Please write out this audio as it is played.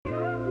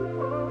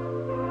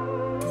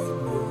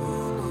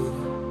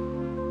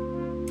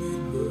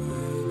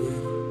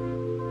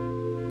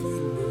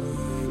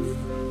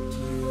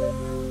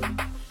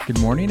Good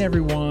morning,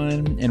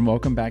 everyone, and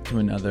welcome back to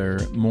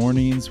another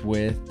Mornings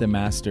with the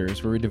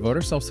Masters, where we devote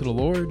ourselves to the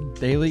Lord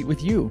daily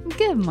with you.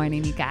 Good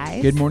morning, you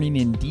guys. Good morning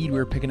indeed.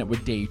 We're picking up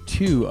with day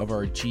 2 of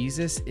our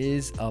Jesus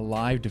is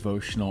Alive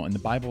devotional in the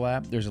Bible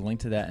app. There's a link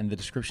to that in the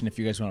description if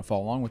you guys want to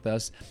follow along with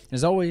us.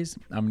 As always,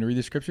 I'm going to read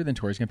the scripture, then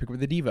Tori's going to pick up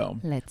with the Devo.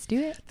 Let's do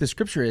it. The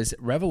scripture is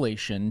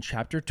Revelation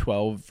chapter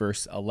 12,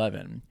 verse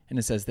 11, and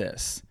it says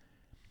this: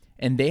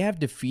 "And they have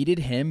defeated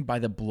him by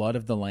the blood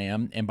of the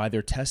Lamb and by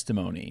their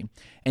testimony,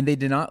 and they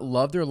did not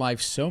love their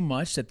life so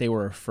much that they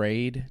were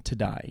afraid to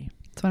die."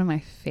 It's one of my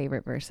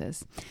favorite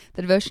verses.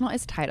 The devotional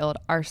is titled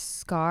Our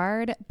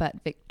Scarred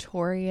but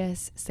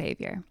Victorious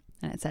Savior.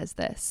 And it says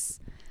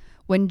this: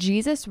 "When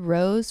Jesus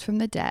rose from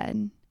the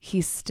dead, he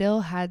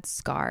still had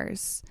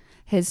scars.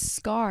 His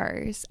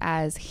scars,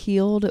 as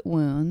healed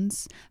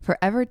wounds,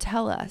 forever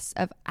tell us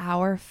of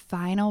our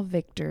final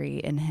victory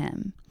in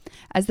him.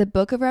 As the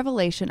book of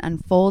Revelation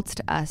unfolds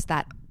to us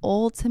that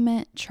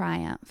ultimate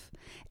triumph,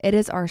 it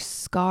is our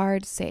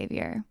scarred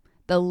Savior,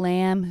 the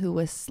Lamb who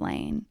was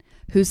slain,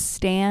 who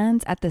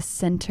stands at the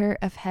center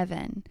of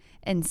heaven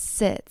and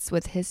sits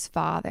with his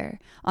Father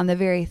on the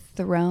very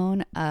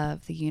throne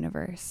of the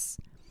universe.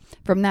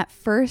 From that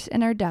first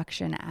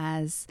introduction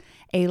as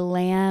a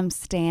lamb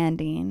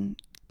standing,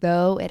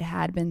 though it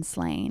had been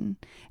slain,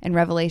 in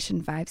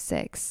Revelation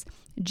 5:6,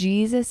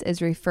 Jesus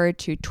is referred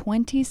to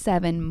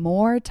 27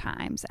 more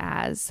times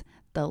as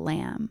the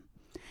Lamb.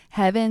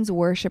 Heaven's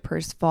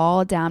worshipers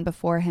fall down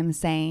before him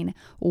saying,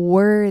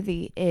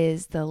 'Worthy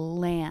is the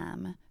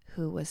Lamb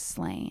who was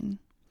slain.'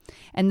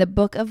 And the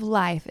book of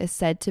life is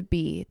said to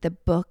be the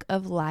book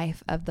of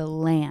life of the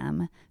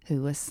Lamb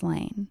who was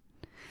slain.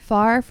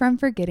 Far from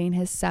forgetting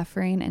his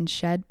suffering and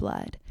shed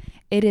blood,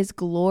 it is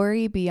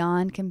glory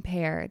beyond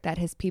compare that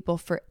his people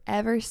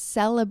forever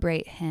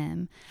celebrate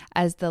him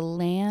as the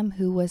Lamb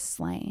who was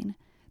slain,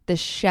 the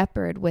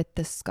shepherd with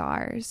the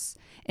scars,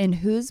 in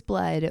whose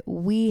blood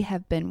we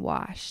have been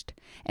washed,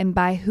 and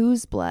by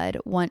whose blood,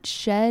 once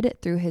shed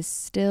through his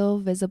still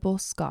visible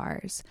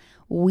scars,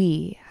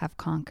 we have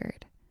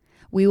conquered.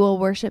 We will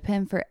worship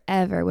him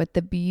forever with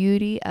the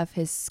beauty of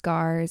his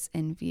scars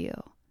in view.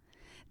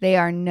 They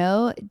are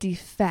no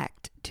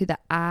defect to the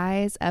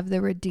eyes of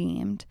the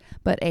redeemed,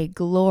 but a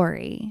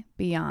glory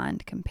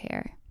beyond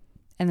compare."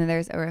 And then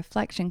there's a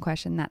reflection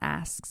question that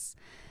asks,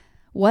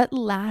 what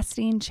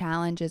lasting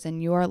challenges in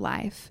your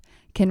life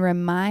can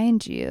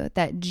remind you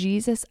that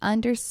Jesus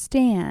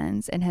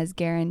understands and has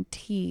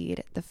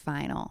guaranteed the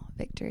final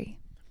victory?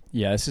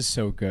 Yeah, this is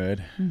so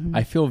good.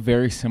 I feel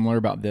very similar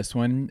about this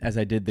one as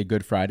I did the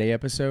Good Friday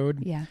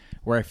episode,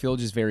 where I feel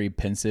just very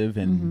pensive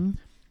and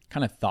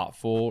kind of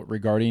thoughtful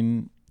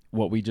regarding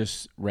what we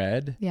just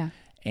read.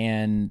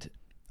 And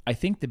I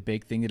think the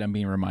big thing that I'm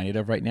being reminded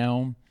of right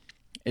now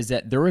is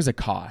that there is a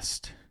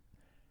cost.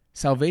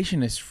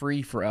 Salvation is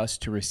free for us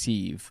to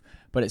receive,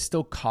 but it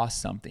still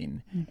costs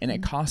something, and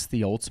it costs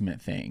the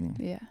ultimate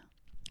thing.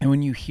 And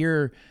when you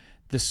hear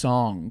the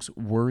songs,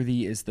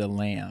 "Worthy is the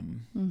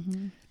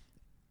Lamb,"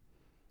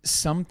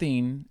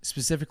 something,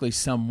 specifically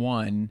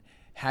someone,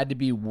 had to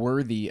be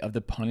worthy of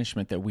the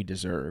punishment that we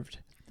deserved.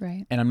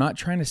 Right. And I'm not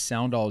trying to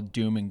sound all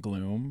doom and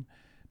gloom,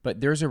 but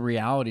there's a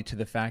reality to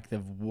the fact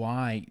of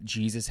why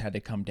Jesus had to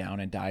come down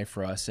and die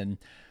for us.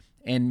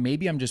 And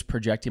maybe I'm just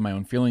projecting my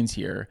own feelings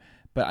here,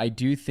 but I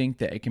do think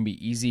that it can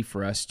be easy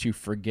for us to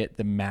forget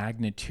the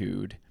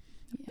magnitude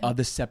of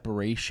the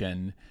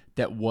separation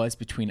that was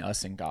between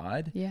us and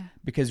God,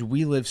 because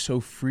we live so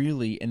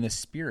freely in the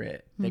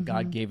Spirit that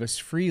God gave us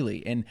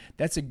freely. And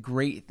that's a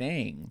great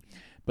thing.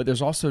 But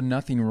there's also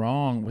nothing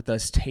wrong with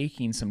us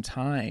taking some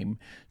time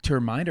to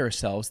remind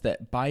ourselves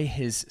that by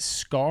his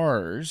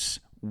scars,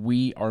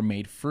 we are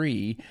made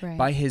free. Right.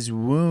 By his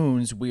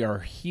wounds, we are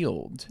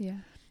healed.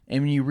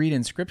 And when you read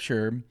in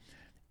scripture,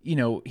 you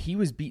know, he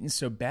was beaten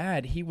so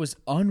bad, he was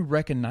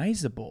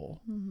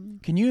unrecognizable.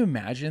 Can you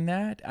imagine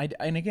that?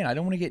 And again, I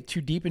don't want to get too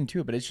deep into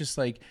it, but it's just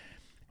like,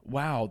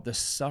 wow, the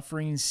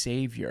suffering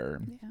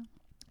Savior.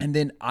 And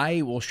then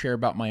I will share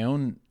about my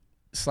own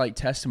slight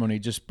testimony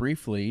just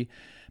briefly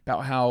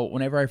about how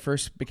whenever I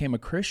first became a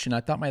Christian,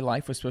 I thought my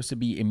life was supposed to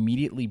be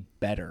immediately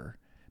better,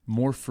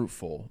 more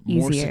fruitful,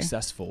 more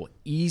successful,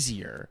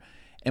 easier.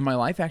 And my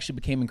life actually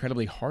became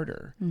incredibly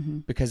harder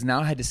because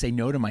now I had to say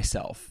no to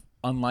myself,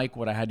 unlike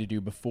what I had to do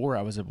before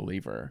I was a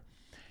believer.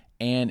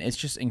 And it's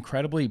just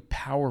incredibly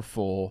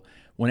powerful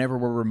whenever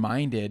we're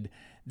reminded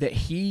that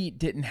he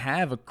didn't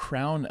have a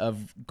crown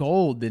of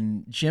gold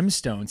and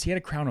gemstones. He had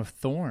a crown of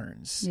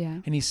thorns.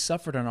 And he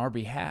suffered on our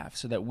behalf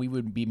so that we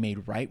would be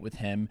made right with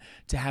him,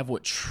 to have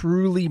what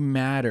truly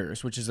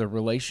matters, which is a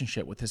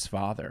relationship with his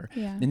Father.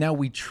 And now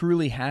we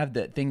truly have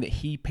that thing that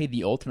he paid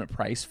the ultimate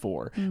price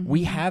for.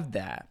 We have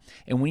that.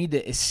 And we need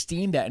to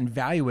esteem that and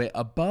value it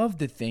above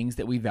the things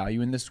that we value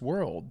in this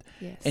world.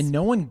 And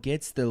no one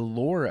gets the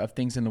lure of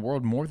things in the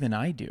world more than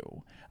I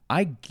do.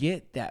 I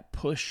get that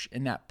push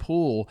and that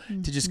pull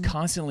to just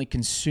constantly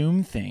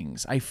consume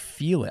things. I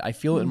feel it. I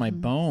feel it in my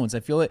bones. I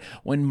feel it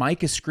when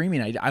Mike is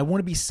screaming. I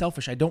want to be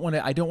selfish. I don't want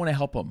to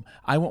help him.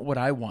 I want what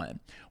I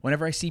want.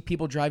 Whenever I see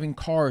people driving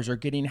cars or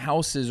getting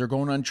houses or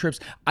going on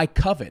trips, I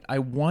covet. I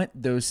want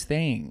those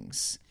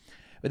things.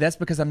 But that's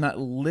because I'm not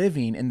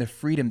living in the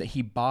freedom that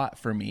he bought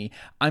for me.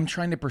 I'm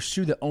trying to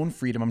pursue the own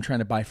freedom I'm trying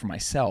to buy for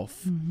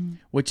myself,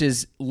 which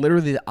is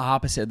literally the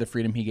opposite of the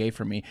freedom he gave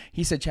for me.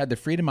 He said, Chad, the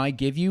freedom I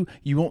give you,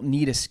 you won't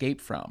need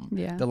escape from.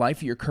 Yeah. The life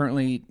that you're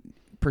currently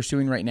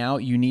pursuing right now,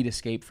 you need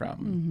escape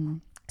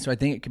from. So I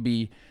think it could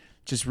be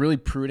just really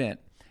prudent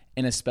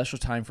in a special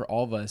time for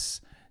all of us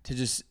to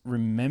just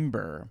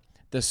remember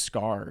the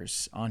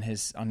scars on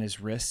his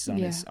wrists, on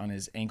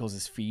his ankles,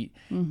 his feet,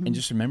 and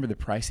just remember the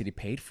price that he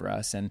paid for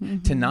us,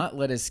 and to not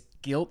let us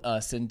guilt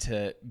us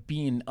into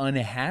being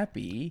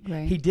unhappy.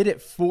 Right. He did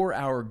it for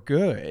our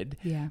good.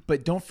 Yeah.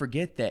 But don't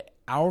forget that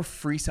our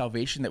free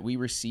salvation that we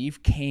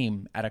receive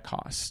came at a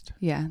cost.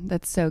 Yeah,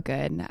 that's so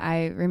good.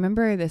 I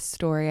remember this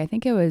story. I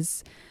think it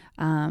was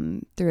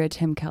through a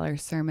Tim Keller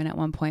sermon at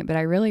one point, but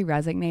I really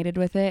resonated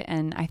with it.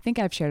 And I think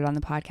I've shared it on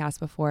the podcast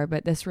before,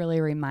 but this really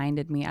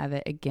reminded me of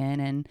it again.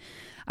 And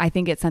I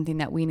think it's something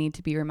that we need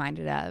to be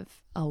reminded of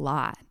a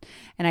lot.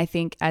 And I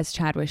think as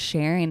Chad was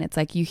sharing, it's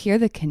like you hear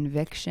the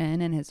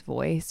conviction in his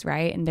voice,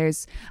 right? And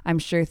there's, I'm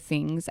sure,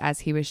 things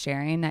as he was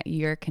sharing that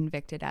you're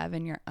convicted of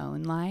in your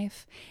own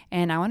life.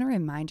 And I want to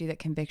remind you that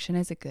conviction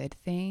is a good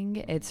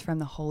thing. It's from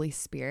the Holy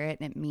Spirit,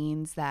 and it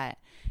means that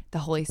the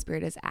Holy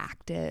Spirit is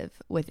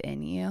active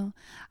within you.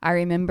 I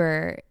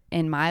remember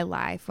in my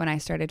life when I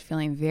started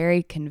feeling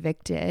very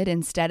convicted,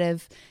 instead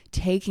of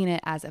taking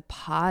it as a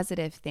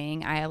positive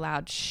thing, I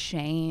allowed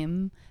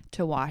shame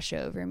to wash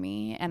over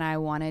me, and I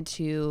wanted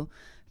to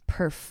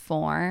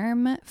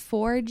perform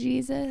for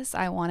Jesus.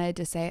 I wanted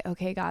to say,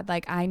 okay, God,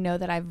 like I know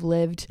that I've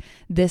lived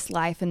this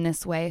life in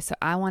this way, so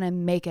I want to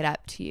make it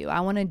up to you. I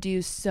want to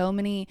do so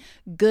many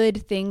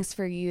good things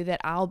for you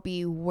that I'll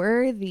be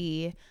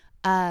worthy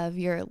of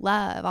your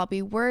love. I'll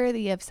be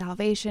worthy of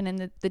salvation.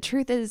 And the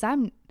truth is,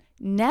 I'm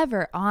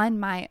never on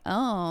my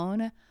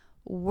own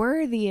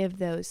worthy of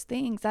those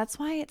things. That's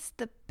why it's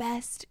the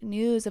best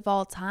news of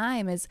all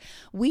time is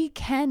we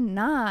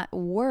cannot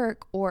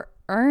work or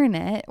earn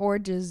it or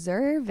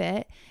deserve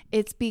it.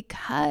 It's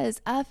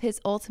because of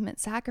his ultimate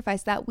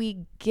sacrifice that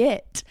we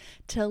get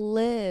to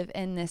live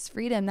in this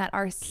freedom, that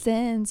our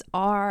sins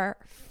are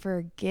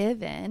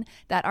forgiven,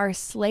 that our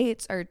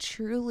slates are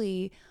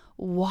truly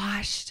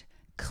washed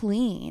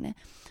clean.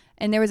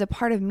 And there was a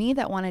part of me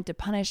that wanted to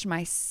punish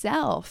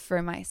myself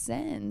for my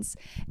sins.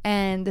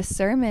 And the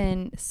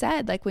sermon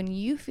said, like, when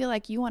you feel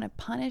like you want to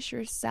punish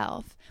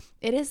yourself,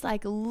 it is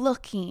like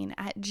looking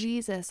at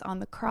Jesus on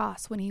the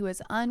cross when he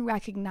was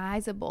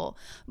unrecognizable,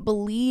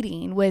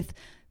 bleeding with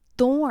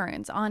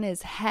thorns on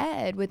his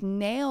head, with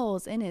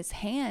nails in his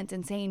hands,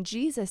 and saying,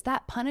 Jesus,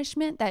 that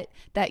punishment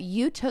that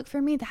you took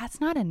for me, that's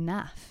not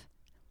enough,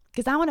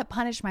 because I want to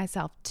punish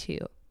myself too.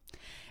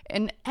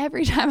 And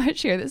every time I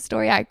share this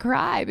story, I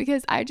cry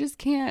because I just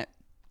can't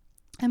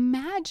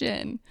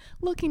imagine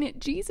looking at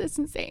Jesus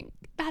and saying,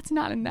 that's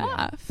not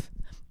enough,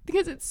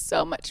 because it's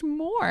so much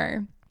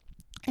more.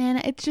 And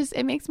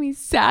it makes me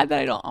sad that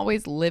I don't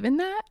always live in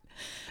that,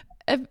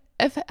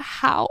 of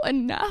how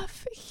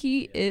enough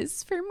he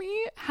is for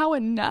me, how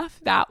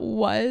enough that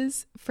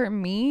was for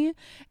me.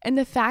 And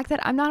the fact that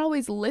I'm not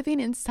always living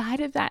inside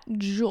of that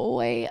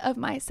joy of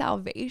my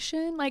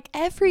salvation. Like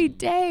every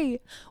day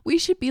we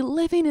should be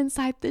living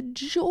inside the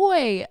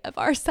joy of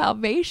our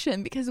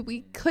salvation, because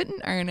we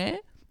couldn't earn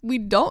it. We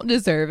don't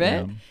deserve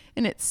it. Yeah.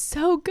 And it's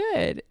so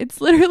good.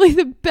 It's literally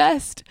the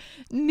best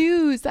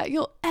news that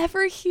you'll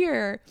ever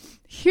hear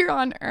here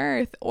on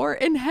earth or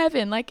in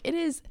heaven. Like, it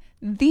is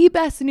the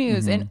best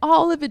news in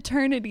all of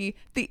eternity.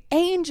 The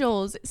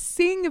angels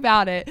sing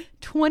about it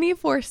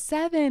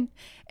 24/7,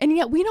 and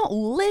yet we don't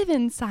live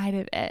inside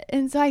of it.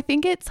 And so I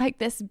think it's like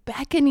this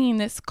beckoning,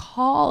 this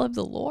call of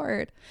the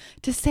Lord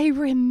to say,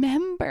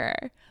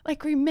 remember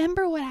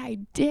what I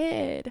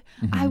did.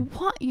 I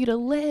want you to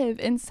live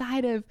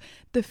inside of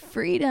the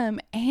freedom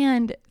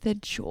and the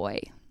joy.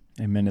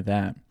 Amen to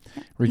that.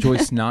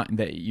 Rejoice not in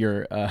that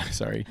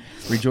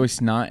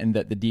rejoice not in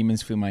that the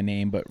demons flee my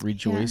name, but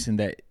rejoice in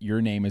that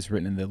your name is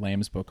written in the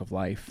Lamb's book of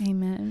life.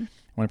 Amen.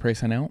 Want to pray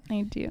sign out?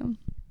 I do.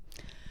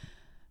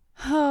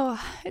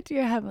 Oh,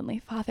 dear Heavenly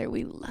Father,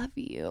 we love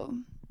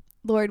you.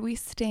 Lord, we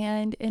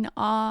stand in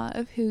awe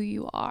of who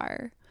you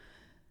are.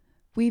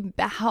 We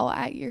bow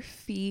at your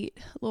feet,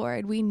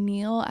 Lord. We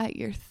kneel at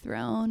your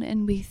throne,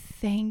 and we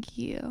thank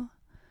you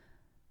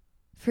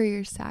for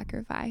your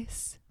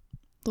sacrifice.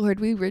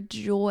 Lord, we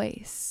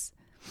rejoice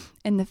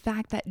in the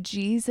fact that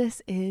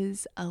Jesus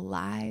is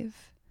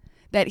alive,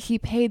 that he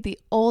paid the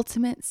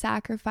ultimate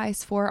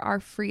sacrifice for our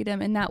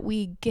freedom, and that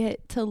we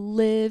get to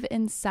live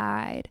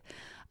inside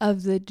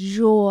of the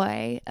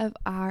joy of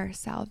our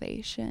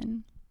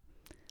salvation.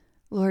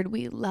 Lord,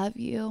 we love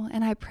you,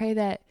 and I pray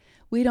that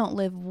we don't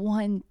live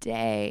one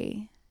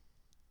day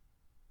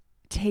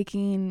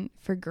taking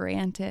for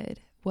granted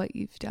what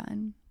you've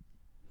done.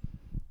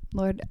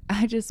 Lord,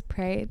 I just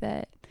pray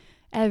that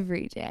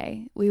every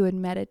day we would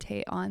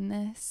meditate on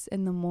this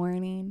in the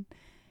morning,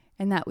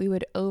 and that we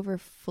would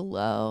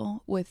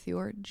overflow with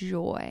your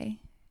joy,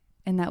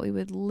 and that we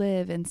would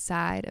live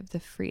inside of the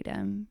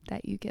freedom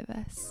that you give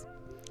us.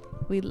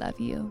 We love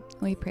you.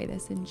 We pray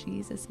this in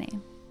Jesus'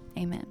 name.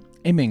 Amen.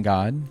 Amen,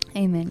 God.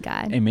 Amen,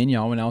 God. Amen,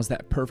 y'all. And now is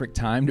that perfect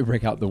time to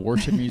break out the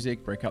worship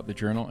music, break out the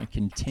journal, and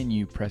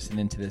continue pressing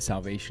into the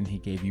salvation he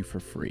gave you for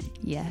free.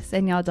 Yes.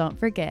 And y'all don't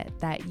forget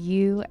that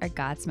you are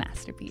God's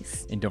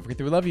masterpiece. And don't forget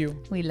that we love you.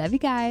 We love you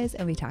guys,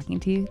 and we'll be talking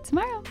to you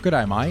tomorrow. Good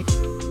eye, Mike.